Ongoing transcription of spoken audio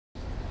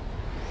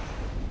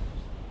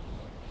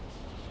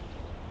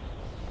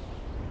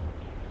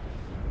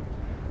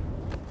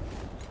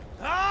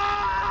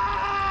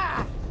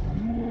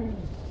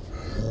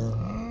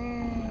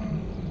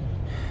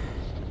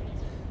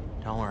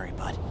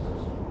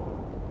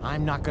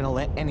I'm not gonna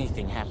let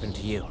anything happen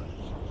to you.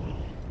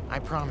 I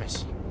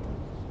promise.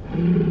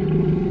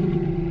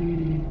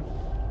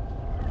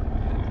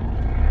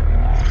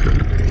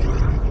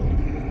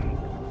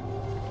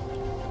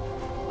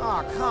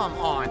 Oh, come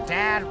on,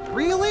 Dad.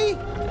 Really?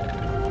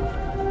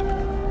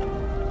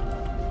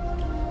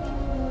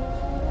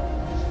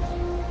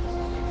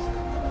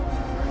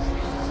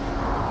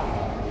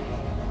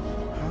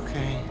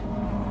 Okay.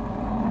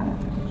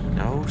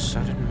 No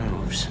sudden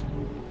moves.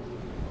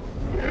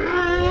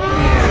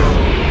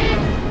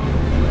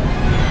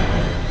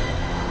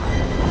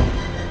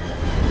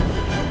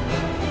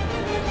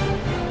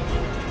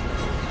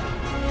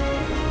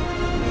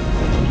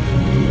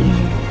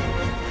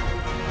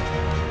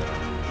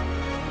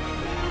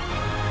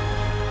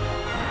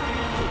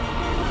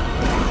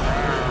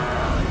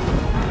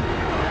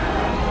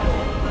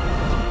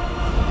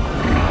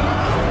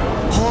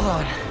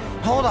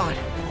 Hold on.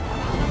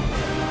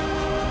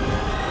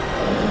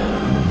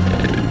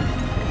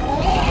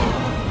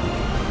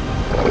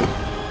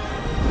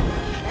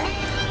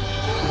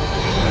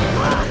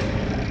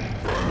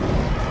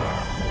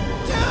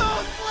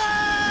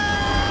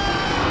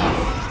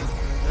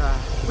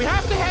 We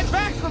have to head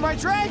back for my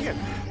dragon!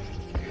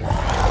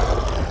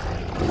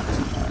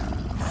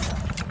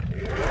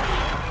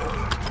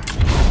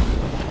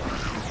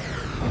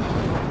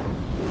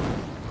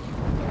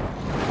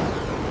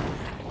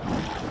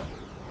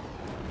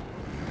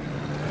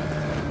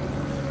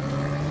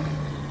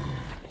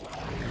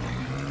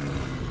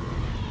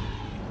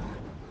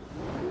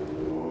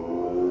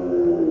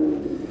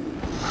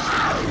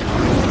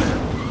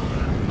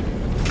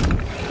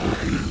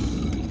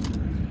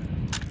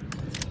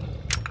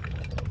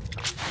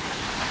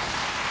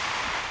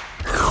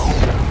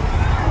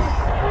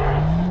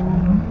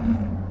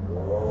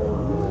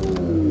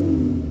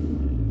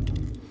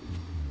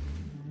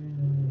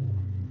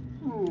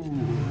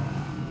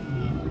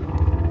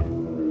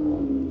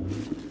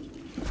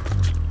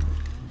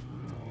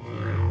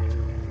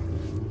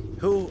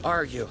 Who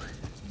are you?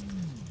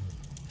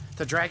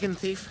 The dragon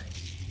thief?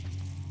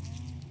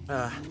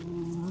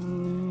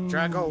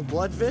 Drago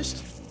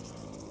Bloodfist?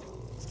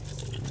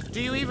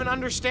 Do you even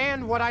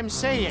understand what I'm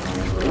saying?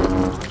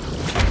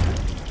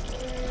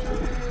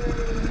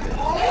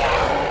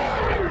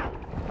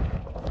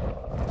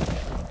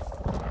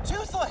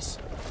 Toothless!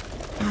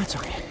 Oh, it's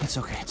okay, it's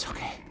okay, it's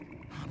okay.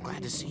 I'm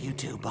glad to see you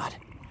too, bud.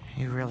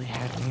 You really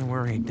had me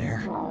worried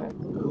there.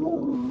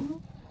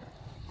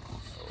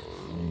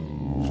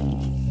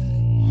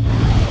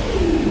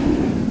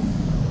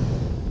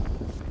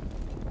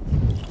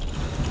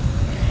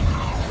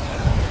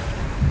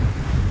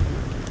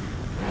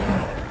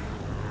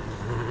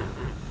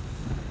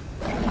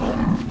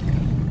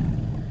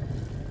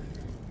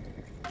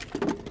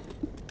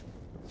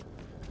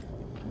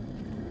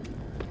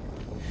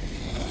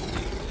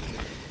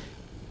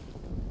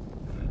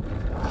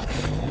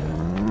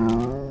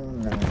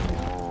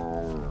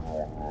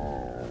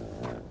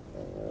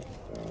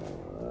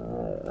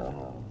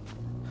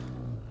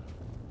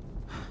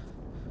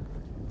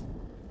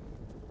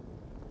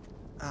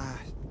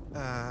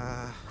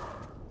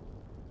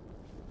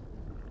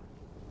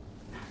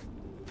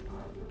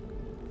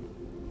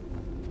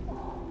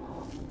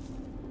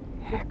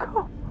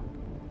 Hiccup.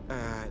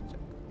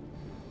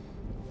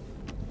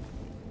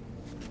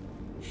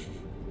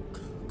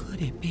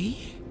 Could it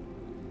be?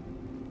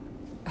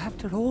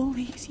 After all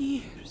these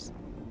years?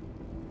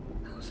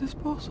 How's this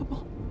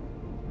possible?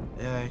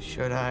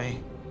 Should I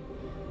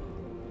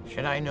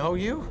know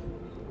you?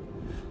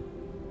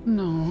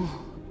 No.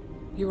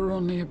 You were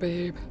only a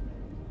babe.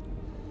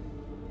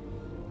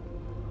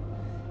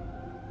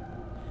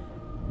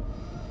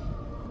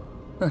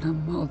 But a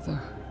mother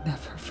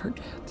never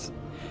forgets.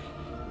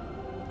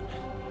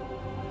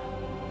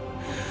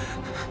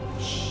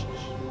 Shh.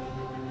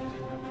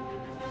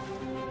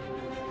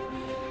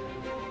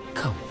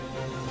 Come.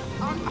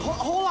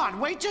 Hold on,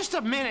 wait just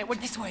a minute.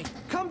 This way.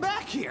 Come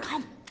back here.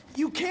 Come.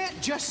 You can't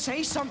just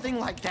say something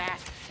like that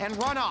and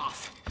run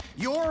off.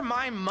 You're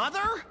my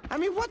mother? I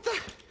mean, what the?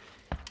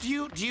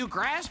 Do you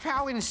grasp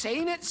how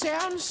insane it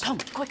sounds? Come,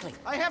 quickly.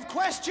 I have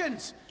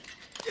questions.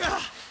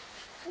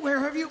 Where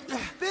have you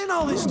been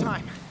all this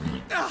time?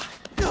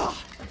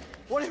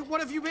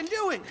 What have you been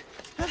doing?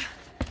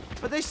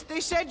 But they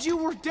said you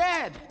were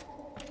dead.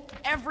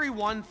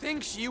 Everyone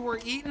thinks you were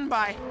eaten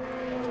by...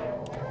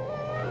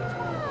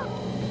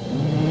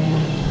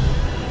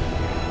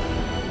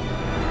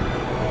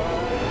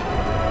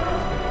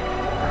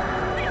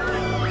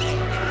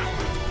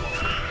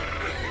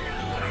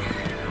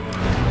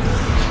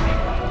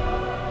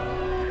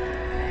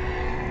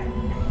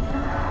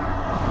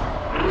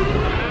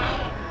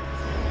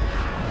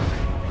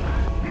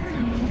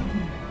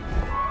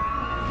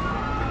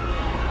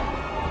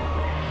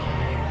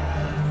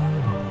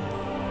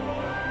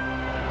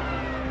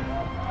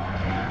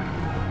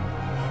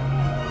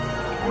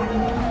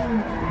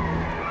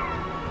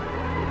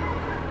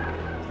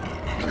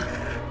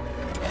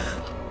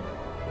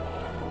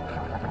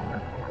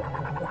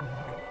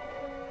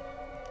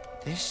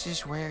 This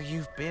is where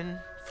you've been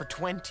for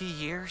 20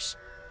 years?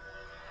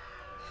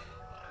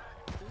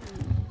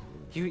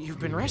 You've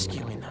been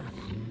rescuing them.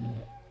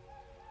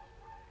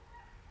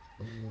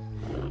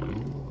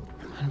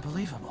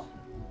 Unbelievable.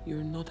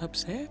 You're not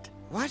upset?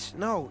 What?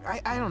 No,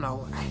 I don't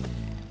know.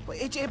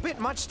 It's a bit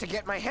much to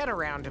get my head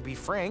around, to be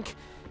frank.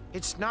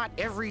 It's not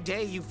every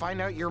day you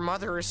find out your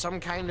mother is some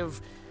kind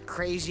of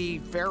crazy,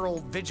 feral,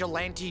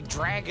 vigilante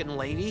dragon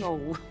lady.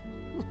 Oh.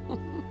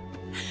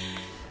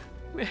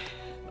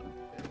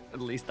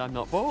 At least I'm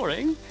not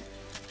boring.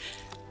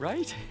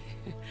 Right?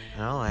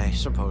 Well, I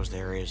suppose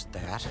there is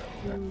that.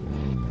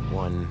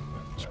 One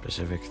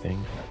specific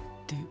thing.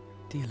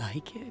 Do you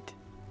like it?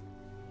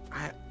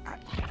 I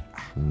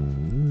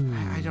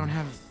don't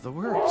have the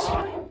words.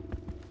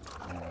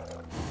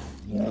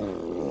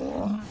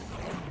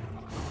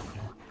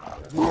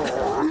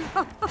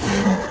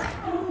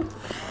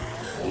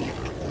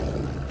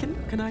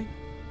 Can I?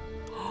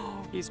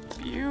 Oh, he's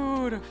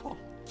beautiful.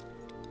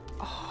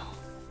 Oh,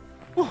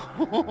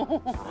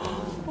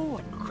 oh,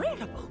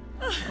 incredible.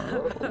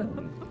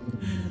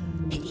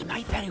 He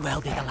might very well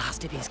be the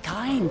last of his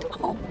kind.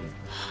 Oh,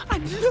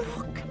 and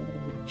look,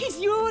 he's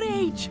your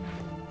age.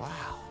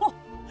 Wow. Oh,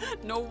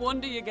 no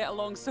wonder you get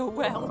along so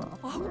well.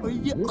 Oh,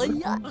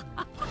 yeah.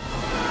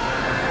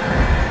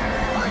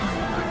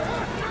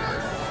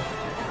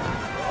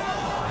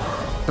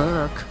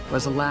 Berk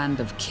was a land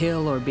of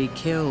kill or be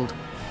killed,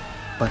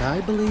 but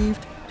I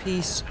believed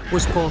peace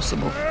was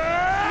possible.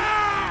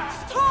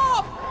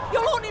 Stop!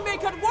 You'll only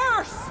make it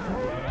worse!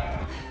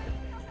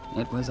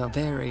 It was a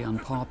very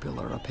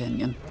unpopular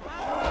opinion.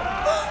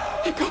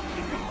 Hiccup!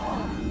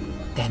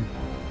 Then,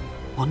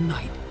 one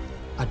night,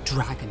 a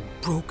dragon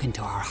broke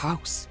into our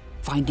house,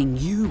 finding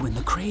you in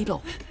the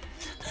cradle.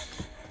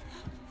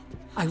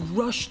 I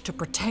rushed to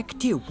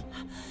protect you.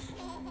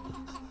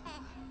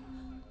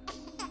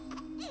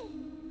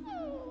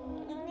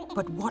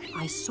 But what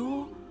I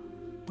saw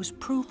was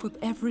proof of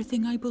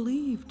everything I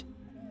believed.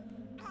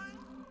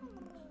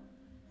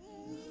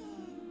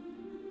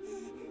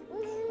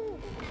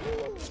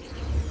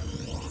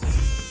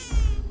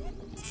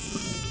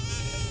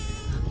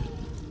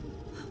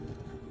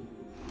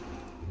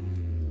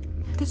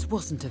 This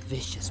wasn't a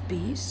vicious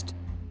beast,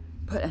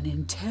 but an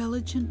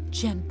intelligent,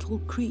 gentle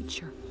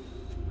creature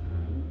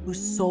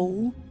whose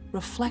soul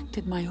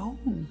reflected my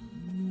own.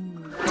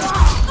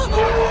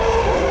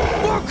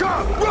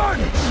 Valka, run!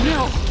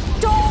 No,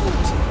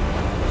 don't!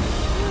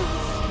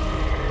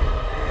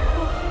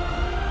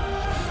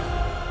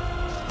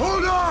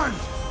 Hold on!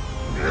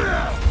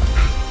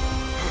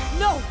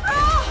 No!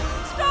 Ah!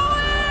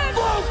 Stoic!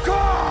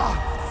 Valka!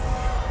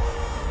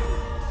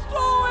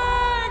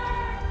 Stoic!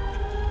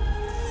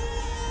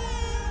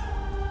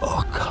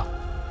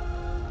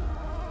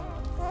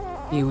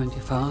 You and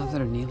your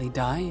father nearly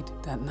died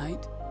that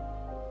night.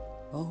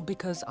 All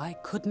because I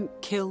couldn't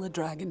kill a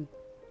dragon.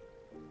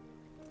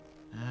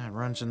 It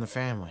runs in the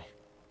family.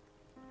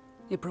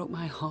 It broke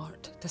my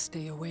heart to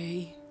stay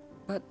away,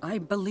 but I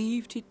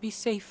believed it'd be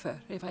safer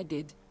if I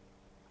did.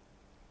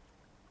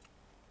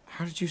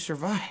 How did you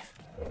survive?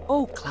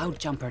 Oh,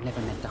 Cloudjumper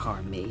never meant to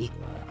harm me.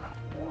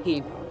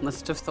 He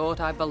must have thought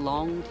I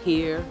belonged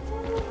here.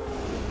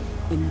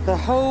 In the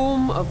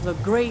home of the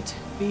great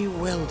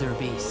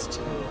bewilderbeast.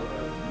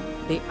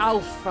 The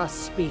alpha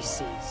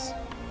species.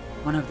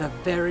 One of the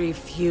very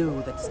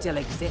few that still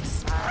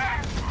exist.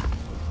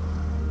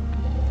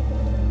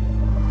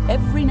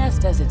 Every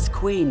nest has its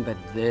queen, but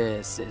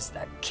this is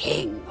the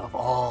king of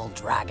all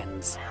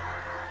dragons.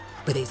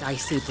 With his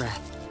icy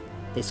breath,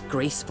 this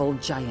graceful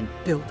giant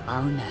built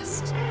our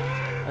nest.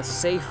 A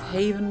safe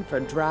haven for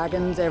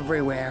dragons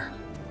everywhere.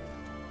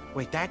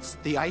 Wait, that's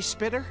the ice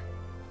spitter?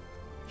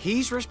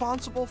 He's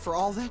responsible for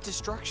all that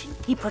destruction?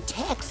 He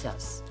protects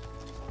us.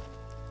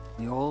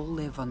 We all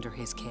live under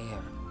his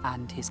care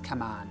and his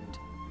command.